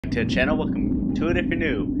to the channel. Welcome to it if you're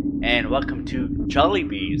new, and welcome to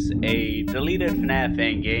Jollibee's, a deleted FNAF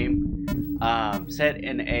fan game, set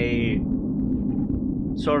in a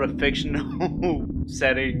sort of fictional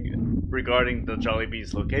setting regarding the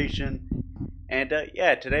Jollibee's location. And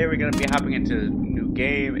yeah, today we're gonna be hopping into a new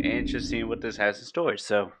game and just seeing what this has in store.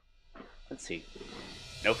 So let's see.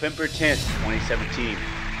 November 10th, 2017.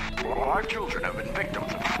 5 children have been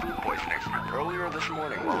victims of food poisoning earlier this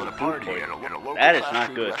morning while at a party in a local That is fast not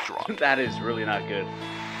food good. restaurant. That is really not good.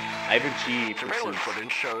 Ivan G. Surveillance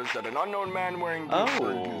footage shows that an unknown man wearing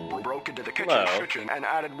blue broke into the kitchen and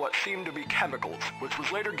added what seemed to be chemicals, which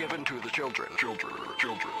was later given to the children.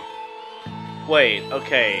 Wait,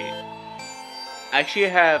 okay. I actually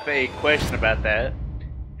have a question about that.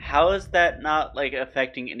 How is that not like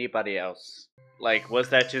affecting anybody else? Like, was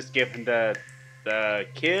that just given to the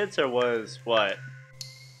kids, or was what?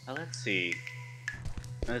 Let's see.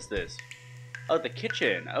 What is this? Oh, the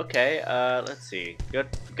kitchen. Okay. Let's see.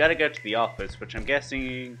 Gotta go to the office, which I'm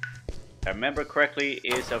guessing, if I remember correctly,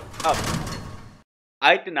 is a. Oh,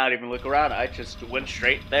 I did not even look around. I just went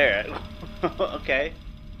straight there. Okay.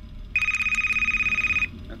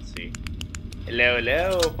 Let's see.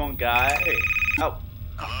 Hello, phone guy. Oh,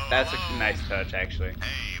 that's a nice touch, actually.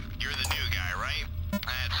 Hey, you're the new guy, right?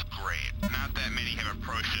 That's great. Not that many have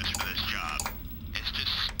approached us for this job. It's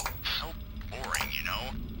just so boring, you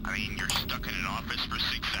know? I mean, you're stuck in an office for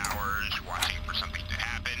 6 hours, watching for something to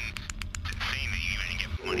happen. It's insane that you even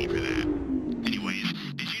get money for that. Anyways,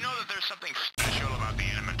 did you know that there's something special about the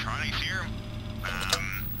animatronics here?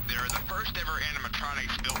 They're the first ever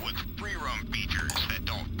animatronics built with free roam features that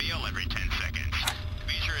don't fail every 10 seconds.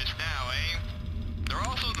 The feature is now, They're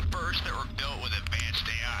also the first that were built with advanced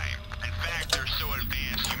AI. In fact, they're so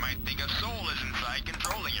advanced you might think a soul is inside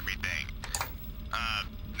controlling everything.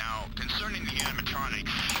 Now, concerning the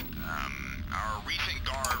animatronics, our recent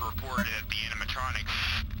guard reported that the animatronics,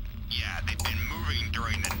 yeah, they've been moving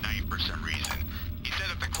during the night for some reason. He said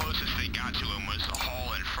that the closest they got to him was the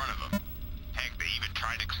hall in front of him. Heck, they even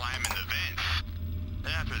tried to climb in the vents.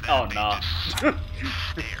 Then after that,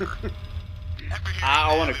 they just stare.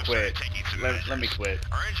 I want to quit. Let me quit.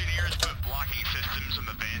 Our engineers put blocking systems on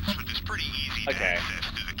the vents, which is pretty easy to access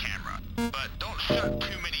through the camera. But don't shut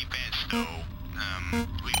too many vents, though.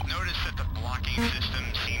 We've noticed that the blocking system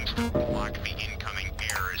seems to block the incoming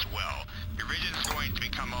air as well. Your vision's going to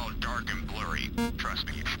become all dark and blurry. Trust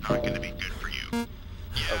me, it's not going to be good for you.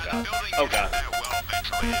 Yeah, the building isn't that well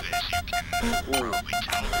ventilated, as you can probably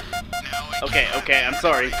tell. Now, okay, I'm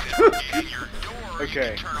sorry. Your door, you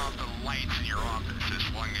Okay. can turn off the lights in your office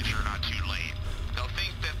as long as you're not too late. They'll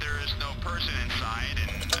think that there is no person inside,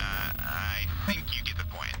 and I think you get the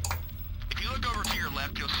point. If you look over to your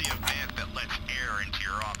left, you'll see a vent that lets air into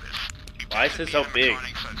your office. Why is this so big?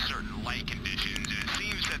 On certain light conditions, and it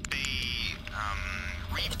seems that they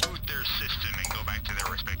reboot their system and go back to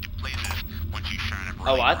their respective places once you shine a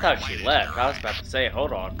Oh, I thought bright she light left. into their I was about eyes. to say,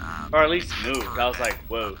 hold on. Or at least moved. I was like,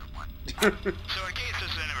 whoa. So in case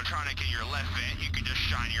there's an animatronic in your left vent, you can just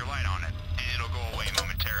shine your light on it, and it'll go away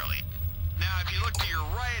momentarily. Now, if you look to your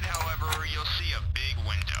right, however, you'll see a big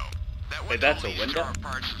window. That window that's a leads window? to our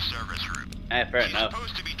parts and service room. Fair She's enough.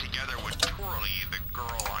 supposed to be together with Twirly, the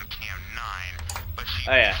girl on Cam 9, but she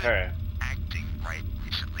Oh yeah, isn't her. acting right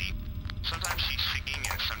recently. Sometimes she's singing,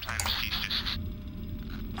 and sometimes she's just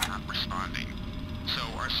not responding. So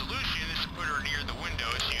our solution is to put her near the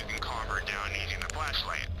window so you can calm her down using the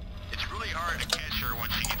flashlight. It's really hard to catch her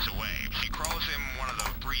once she gets away. She crawls in one of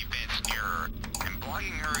the 3 vents near her, and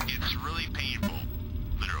blocking her gets really painful.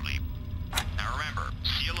 Literally. Now remember,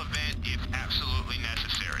 seal a vent if absolutely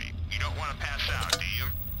necessary. You don't want to pass out, do you?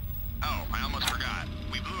 Oh, I almost forgot.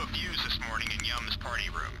 We blew a fuse this morning in Yum's party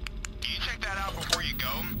room. Can you check that out before you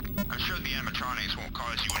go? I'm sure the animatronics won't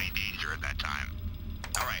cause you any danger at that time.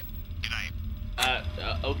 Alright, good night.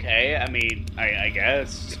 Okay, I mean, I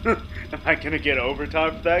guess. Am I gonna get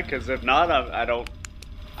overtime for that? Because if not, I don't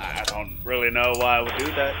really know why I would do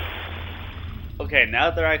that. Okay, now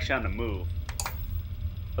they're actually on the move.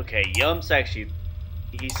 Okay, Yum's actually,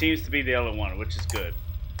 he seems to be the only one, which is good.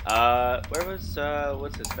 Where was,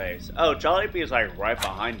 what's his face? Oh, Jollibee is like right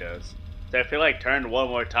behind us. So I feel like turned one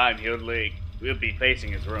more time, he would be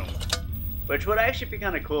facing his room. Which would actually be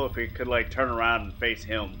kind of cool if he could like turn around and face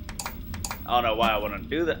him. I don't know why I want to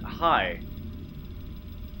do that. Hi.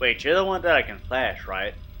 Wait, you're the one that I can flash,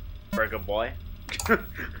 right? Burger boy?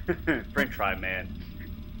 French fry man.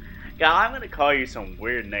 Yeah, I'm gonna call you some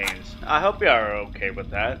weird names. I hope you are okay with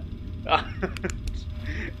that.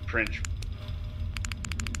 French.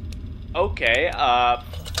 Okay,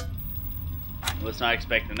 was not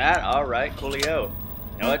expecting that. Alright, coolio.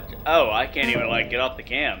 know what? Oh, I can't even like get off the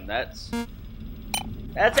cam. That's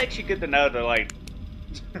actually good to know to like.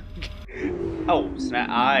 Oh snap!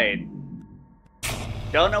 I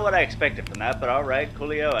don't know what I expected from that, but all right,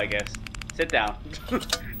 coolio, I guess. Sit down.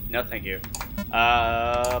 No, thank you.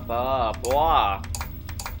 Blah.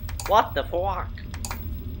 What the fuck?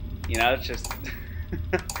 You know, it's just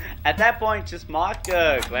at that point, just mock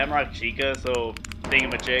Glamrock Chica, so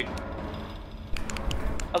thingamajig.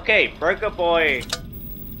 Okay, Burger Boy.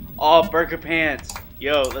 Oh, Burger Pants.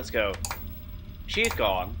 Yo, let's go. She's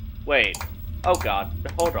gone. Wait. Oh God.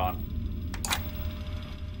 Hold on.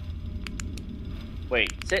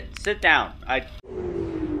 Wait. Sit down.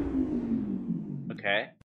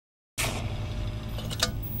 Okay.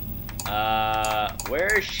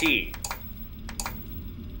 Where is she?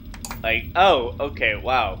 Like, oh, okay,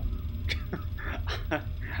 wow.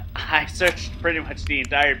 I searched pretty much the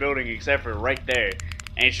entire building except for right there,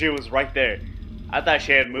 and she was right there. I thought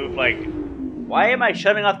she had moved, like, why am I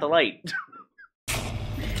shutting off the light?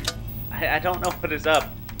 I don't know what is up.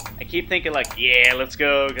 I keep thinking like, yeah, let's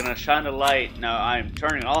go, gonna shine the light. No, I'm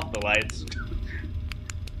turning off the lights.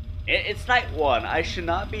 It's night 1. I should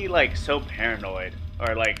not be, like, so paranoid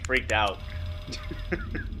or, like, freaked out.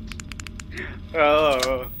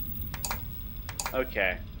 Oh.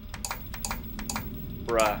 Okay.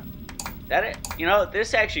 Bruh. You know, this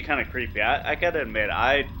is actually kind of creepy. I gotta admit,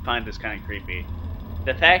 I find this kind of creepy.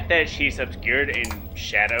 The fact that she's obscured in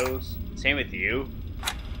shadows, same with you.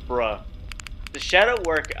 Bruh. The shadow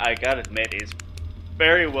work, I gotta admit, is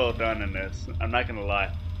very well done in this. I'm not gonna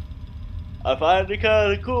lie. I find it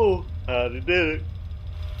kind of cool how they did it.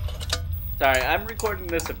 Sorry, I'm recording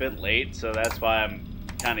this a bit late, so that's why I'm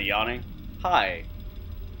kind of yawning. Hi.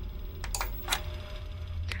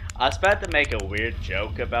 I was about to make a weird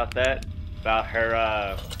joke about that. About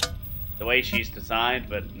her, the way she's designed,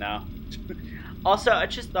 but no. Also, I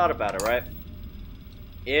just thought about it, right?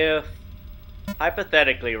 If,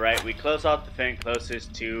 hypothetically, right, we close off the vent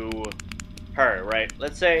closest to her, right?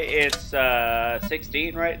 Let's say it's,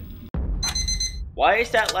 16, right? Why is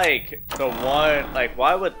that, like, the one, like,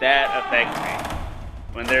 why would that affect me?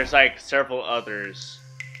 When there's, like, several others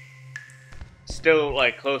still,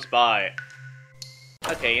 like, close by.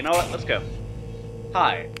 Okay, you know what? Let's go.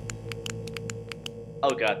 Hi. Oh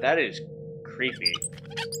god, that is creepy.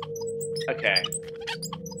 Okay.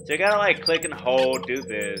 So you gotta, like, click and hold, do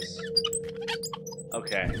this.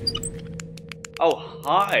 Okay. Oh,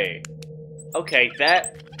 hi. Okay,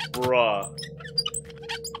 that... Bruh.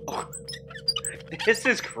 Oh. This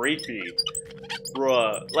is creepy.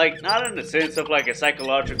 Bruh. Like, not in the sense of, like, a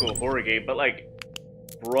psychological horror game, but, like...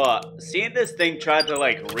 Bruh. Seeing this thing try to,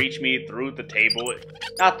 like, reach me through the table...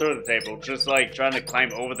 Not through the table, just, like, trying to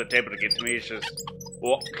climb over the table to get to me, it's just...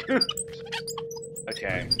 Whoa.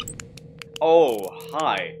 Okay. Oh,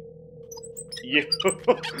 hi. You.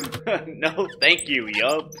 No, thank you,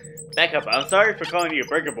 yo. Back up. I'm sorry for calling you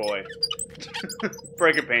Burger Boy.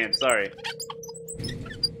 Burger Pants, sorry.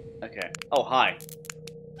 Okay. Oh, hi.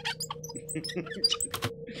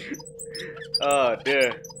 Oh,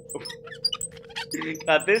 dude.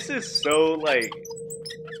 God, this is so, like...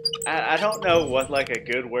 I don't know what, like, a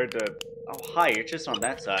good word to... Oh, hi, you're just on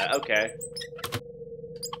that side. Okay.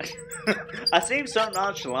 I seem so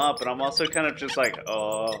nonchalant, but I'm also kind of just like,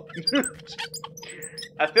 oh.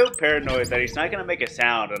 I feel paranoid that he's not going to make a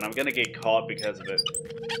sound, and I'm going to get caught because of it.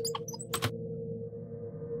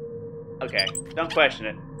 Okay, don't question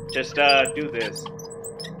it. Just, do this.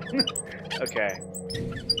 Okay.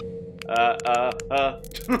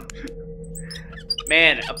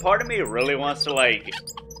 Man, a part of me really wants to, like,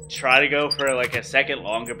 try to go for, like, a second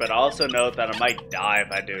longer, but I also know that I might die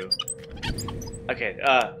if I do. Okay,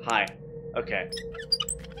 hi. Okay.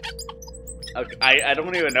 Okay, I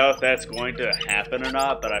don't even know if that's going to happen or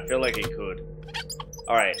not, but I feel like it could.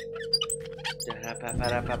 Alright.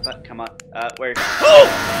 Come on. Where? Oh!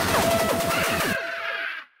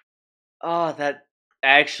 Oh, that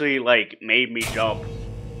actually, like, made me jump.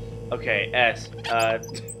 Okay, S.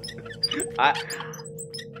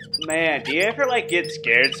 Man, do you ever, like, get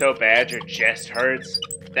scared so bad your chest hurts?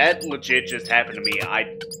 That legit just happened to me.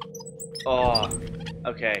 Oh,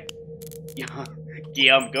 okay.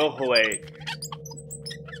 Yum, go away.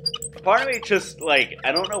 Part of me just, like,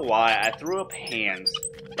 I don't know why, I threw up hands.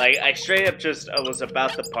 Like, I straight up just was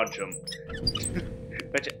about to punch him.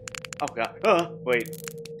 But, oh god, wait.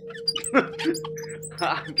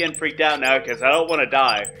 I'm getting freaked out now because I don't want to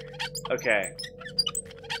die. Okay.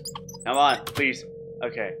 Come on, please.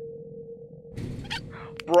 Okay.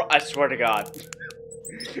 Bro, I swear to god.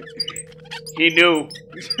 He knew.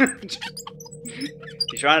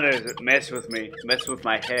 He's trying to mess with me, mess with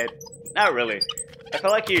my head. Not really. I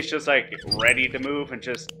felt like he was just like ready to move and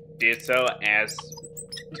just did so as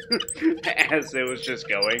as it was just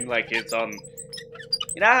going. Like it's on.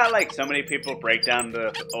 You know how like so many people break down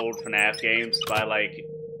the old FNAF games by like,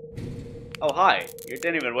 oh hi, you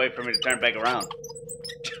didn't even wait for me to turn back around.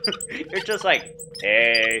 You're just like,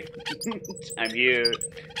 hey, I'm here.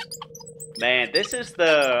 Man, this is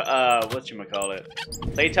the,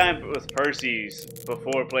 whatchamacallit, Playtime with Percy's,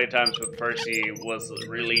 before Playtimes with Percy was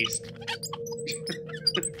released.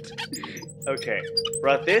 Okay,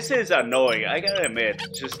 bro, this is annoying, I gotta admit,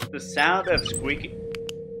 just the sound of squeaking,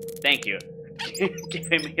 thank you,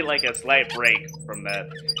 giving me like a slight break from that.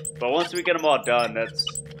 But once we get them all done, that's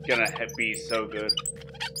gonna be so good.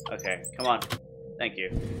 Okay, come on, thank you.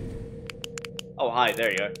 Oh, hi,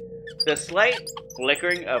 there you are. The slight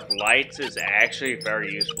flickering of lights is actually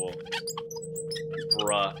very useful.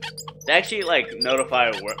 Bruh. They actually, like, notify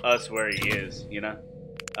us where he is, you know?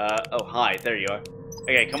 Oh, hi, there you are.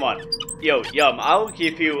 Okay, come on. Yo, Yum, I will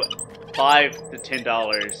give you $5 to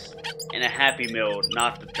 $10 and a Happy Meal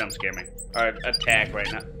not to jump scare me. Or attack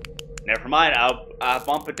right now. Never mind, I'll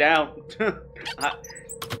bump it down.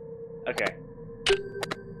 Okay.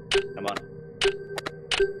 Come on.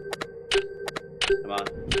 Come on.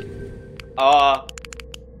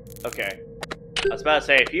 Okay. I was about to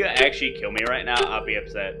say, if you actually kill me right now, I'll be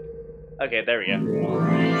upset. Okay, there we go.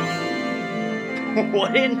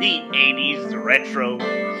 What in the 80s retro?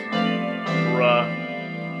 Bruh.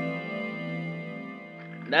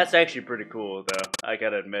 That's actually pretty cool, though. I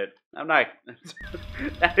gotta admit. I'm not...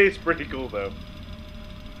 That is pretty cool, though.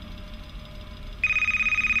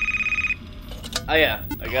 Oh yeah,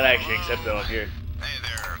 I gotta actually accept it on here. Hey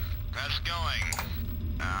there, how's it going?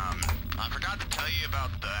 I forgot to tell you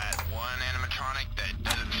about that one animatronic that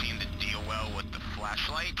doesn't seem to deal well with the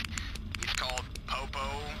flashlight. He's called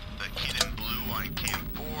Popo, the kid in blue on Cam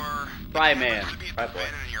 4. Fry man. If he Fry happens to be boy. at the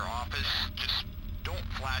in your office, just don't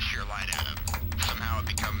flash your light at him. Somehow it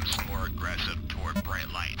becomes more aggressive toward bright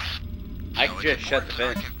lights. I can just shut the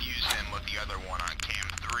vent. Don't confuse him with the other one on Cam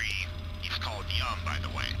 3. He's called Yum, by the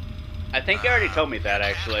way. I think you already told me that,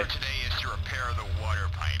 actually. The task for today is to repair the water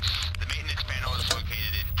pipes. The maintenance panel is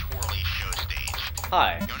located in Twirly's show stage.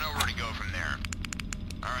 Hi. You'll know where to go from there.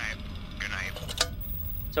 Alright, good night.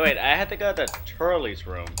 So wait, I had to go to Turley's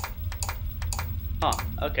room. Huh,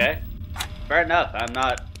 okay. Fair enough, I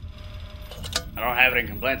don't have any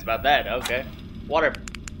complaints about that, okay. Water,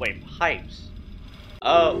 wait, pipes.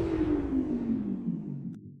 Oh.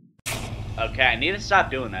 Okay, I need to stop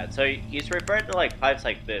doing that. So he's referring to like pipes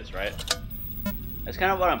like this, right? That's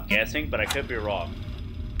kind of what I'm guessing, but I could be wrong.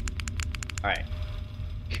 Alright.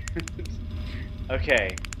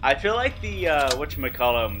 Okay. I feel like the,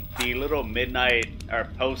 whatchamacallem, the little midnight or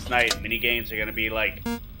post-night mini games are gonna be like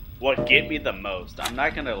what get me the most. I'm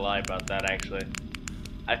not gonna lie about that, actually.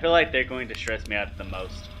 I feel like they're going to stress me out the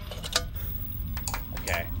most.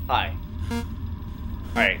 Okay. Hi.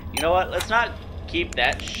 Alright, you know what? Let's not keep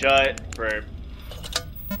that shut for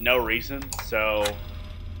no reason, so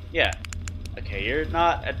yeah. Okay, you're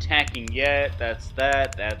not attacking yet. That's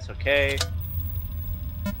okay.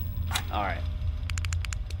 Alright.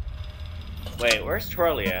 Wait, where's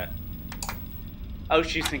Twirly at? Oh,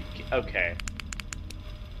 she's in... Okay.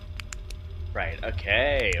 Right,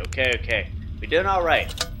 okay. We're doing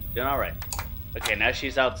alright. Doing alright. Okay, now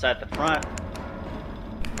she's outside the front.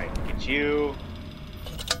 Alright, get you.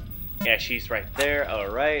 Yeah, she's right there.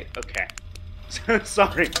 Alright, okay.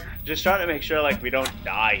 Sorry, just trying to make sure, like, we don't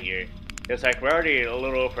die here. It's like, we're already a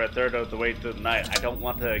little over a third of the way through the night. I don't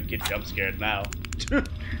want to get jump scared now.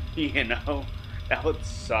 You know? That would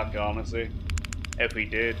suck, honestly. If we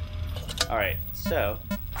did. Alright, so.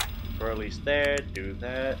 Burley's there, do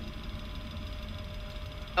that.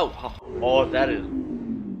 Oh, that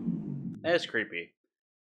is creepy.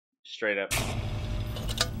 Straight up.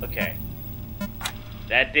 Okay.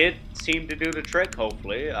 That did seem to do the trick,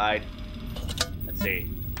 hopefully. Let's see.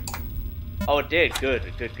 Oh, it did. Good.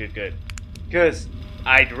 Because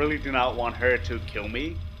I really do not want her to kill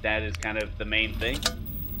me. That is kind of the main thing.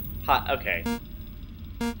 Okay.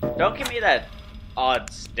 Don't give me that odd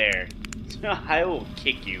stare. I will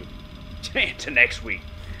kick you into next week.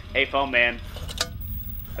 Hey, phone man.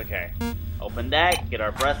 Okay. Open that. Get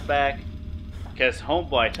our breath back. Because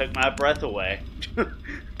homeboy took my breath away.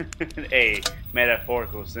 A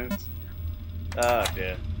metaphorical sense. Oh,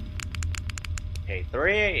 dear. Okay,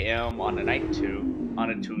 3 a.m. on a night 2 on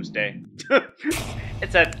a Tuesday.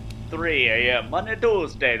 It's at 3 a.m. on a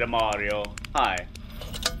Tuesday to Mario. Hi.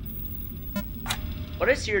 What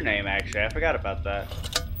is your name, actually? I forgot about that.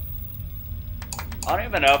 I don't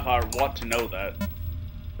even know if I want to know that.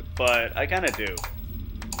 But I kind of do.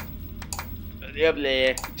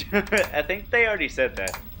 I think they already said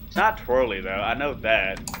that. It's not twirly though, I know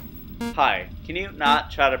that. Hi, can you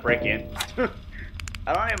not try to break in?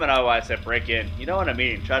 I don't even know why I said break in. You know what I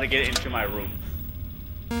mean, try to get into my room.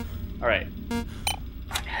 Alright.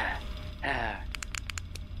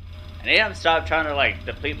 I need him to stop trying to like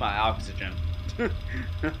deplete my oxygen.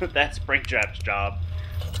 That's Springtrap's job.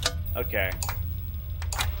 Okay.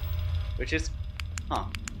 Which is... Huh.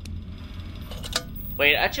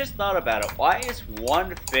 Wait, I just thought about it. Why is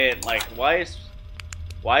one fin, like, why is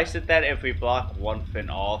it that if we block one fin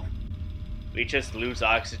off, we just lose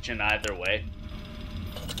oxygen either way?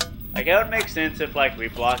 Like, it would make sense if, like, we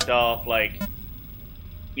blocked off, like,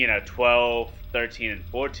 you know, 12, 13, and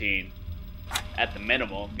 14 at the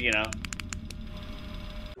minimum, you know?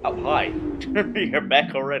 Oh, hi. You're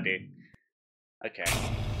back already. Okay.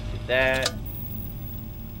 Did that.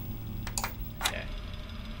 Okay.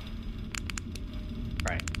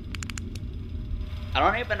 Right. I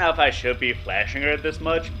don't even know if I should be flashing her this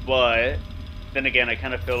much, but then again, I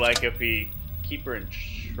kind of feel like if we keep her in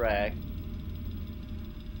track,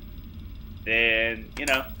 then, you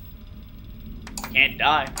know, can't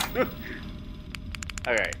die.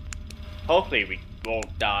 Alright. Hopefully we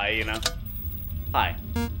won't die, you know. Hi.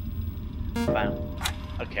 Bam.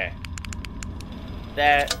 Okay.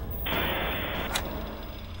 That.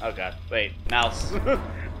 Oh god. Wait. Mouse.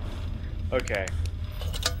 Okay.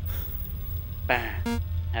 Bam.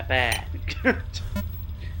 Bam. I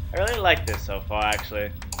really like this so far,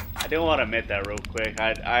 actually. I do want to admit that real quick.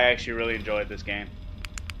 I actually really enjoyed this game.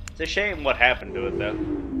 It's a shame what happened to it, though.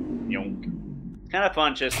 Yonk. It's kind of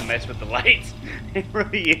fun just to mess with the lights. It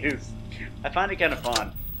really is. I find it kind of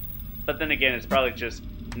fun. But then again, it's probably just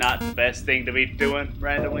not the best thing to be doing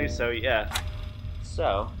randomly, so yeah.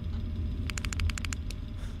 So.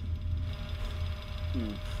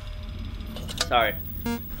 Sorry.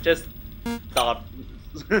 Just thought.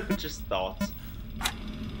 Just thoughts.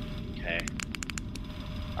 Okay.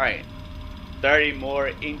 Alright. 30 more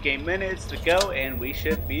in-game minutes to go, and we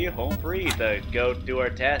should be home free to go do our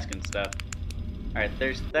task and stuff. Alright,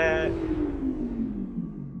 there's that.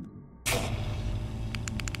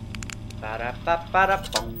 I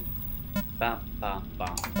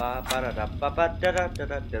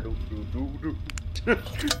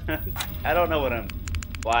don't know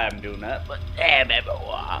why I'm doing that, but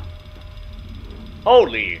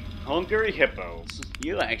holy hungry hippos!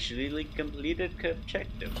 You actually completed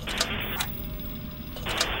objective.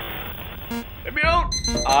 Let me out!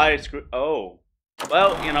 Oh.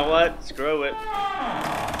 Well, you know what? Screw it.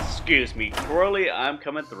 Excuse me, Twirly, I'm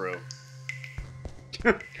coming through.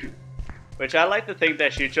 Which I like to think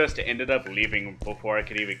that she just ended up leaving before I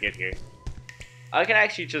could even get here. I could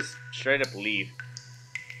actually just straight up leave.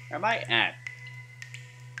 Where am I at?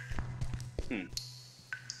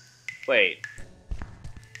 Wait.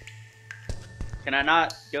 Can I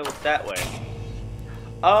not go that way?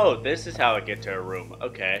 Oh, this is how I get to a room.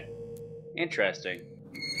 Okay. Interesting.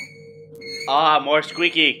 Ah, more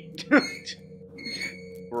squeaky.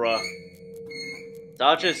 Bruh. It's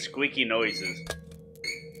all just squeaky noises.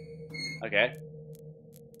 Okay.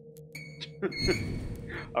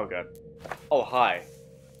 Oh god. Oh, hi.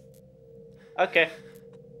 Okay.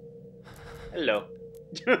 Hello.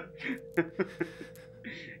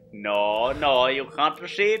 No, you can't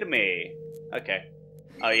precede me. Okay.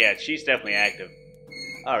 Oh yeah, she's definitely active.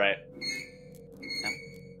 Alright.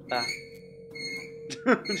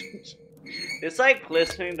 It's like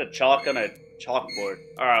glistening the chalk on a chalkboard.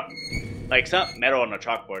 Or, like some metal on a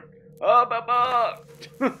chalkboard. Oh, Baba!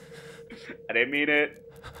 I didn't mean it.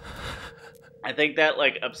 I think that,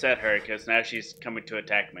 like, upset her, because now she's coming to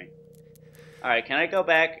attack me. Alright, can I go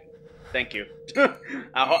back? Thank you.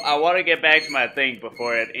 I want to get back to my thing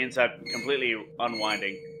before it ends up completely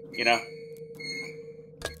unwinding, you know?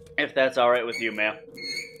 If that's alright with you, ma'am.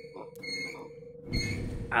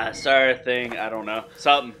 Sorry thing, I don't know.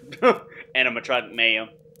 Something. Animatronic ma'am.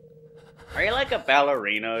 Are you like a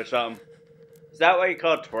ballerina or something? Is that why you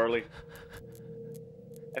call it twirly?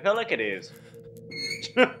 I feel like it is.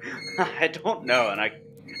 I don't know, and I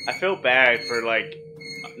feel bad for, like,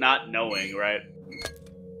 not knowing, right?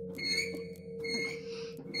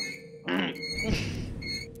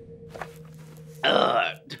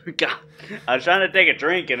 Ugh, God. I was trying to take a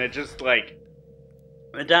drink and it just, like,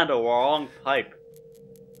 went down the wrong pipe.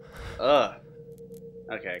 Ugh.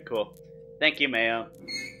 Okay, cool. Thank you, ma'am.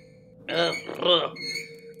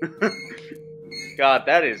 God,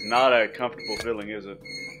 that is not a comfortable feeling, is it?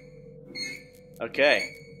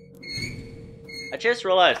 Okay. I just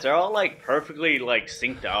realized they're all, like, perfectly, like,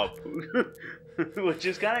 synced up. Which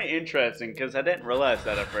is kind of interesting, because I didn't realize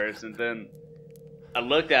that at first, and then I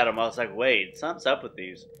looked at them, I was like, wait, something's up with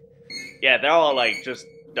these. Yeah, they're all like just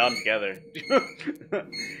done together.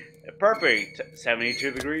 Perfect,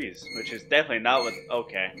 72 degrees, which is definitely not what,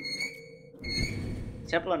 okay.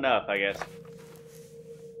 Simple enough, I guess.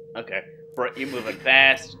 Okay, bro, you moving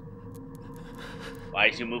fast. Why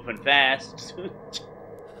is you moving fast?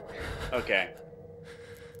 Okay.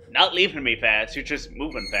 Not leaving me fast, you're just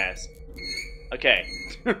moving fast. Okay.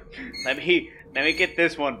 let me get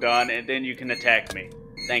this one done and then you can attack me.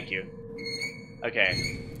 Thank you.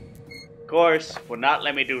 Okay. Of course, will not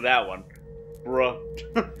let me do that one. Bruh.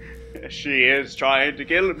 She is trying to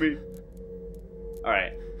kill me.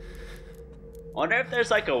 Alright. I wonder if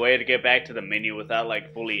there's like a way to get back to the menu without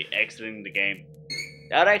like fully exiting the game.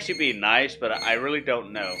 That would actually be nice, but I really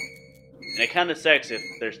don't know. And it kind of sucks if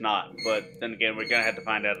there's not, but then again, we're gonna have to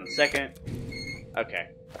find out in a second. Okay.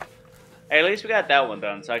 Hey, at least we got that one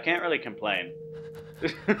done, so I can't really complain.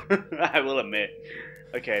 I will admit.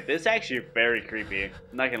 Okay, this is actually very creepy. I'm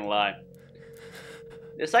not gonna lie.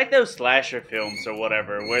 It's like those slasher films or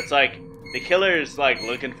whatever, where it's like, the killer is like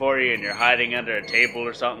looking for you and you're hiding under a table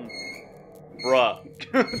or something.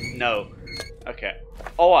 Bruh. No. Okay.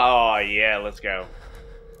 Oh, yeah, let's go.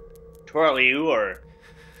 Twirly, you are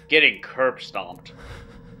getting curb stomped.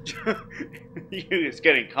 You is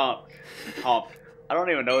getting comped. I don't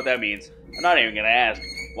even know what that means. I'm not even gonna ask.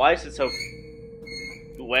 Why is it so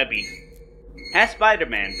webby? Has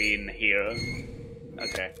Spider-Man been here?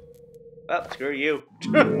 Okay. Well, screw you.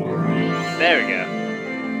 There we go.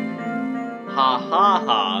 Ha ha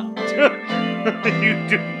ha.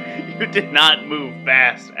 You did not move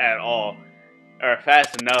fast at all. Or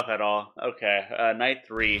fast enough at all. Okay, night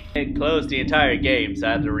 3. It closed the entire game, so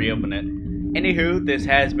I had to reopen it. Anywho, this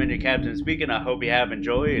has been your captain speaking. I hope you have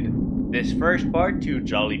enjoyed this first part to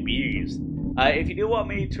Jollibees. If you do want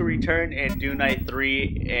me to return and do night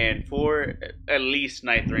 3 and 4, at least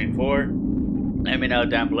night 3 and 4, let me know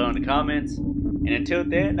down below in the comments. And until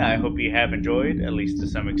then, I hope you have enjoyed, at least to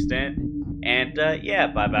some extent. And yeah,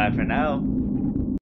 bye bye for now.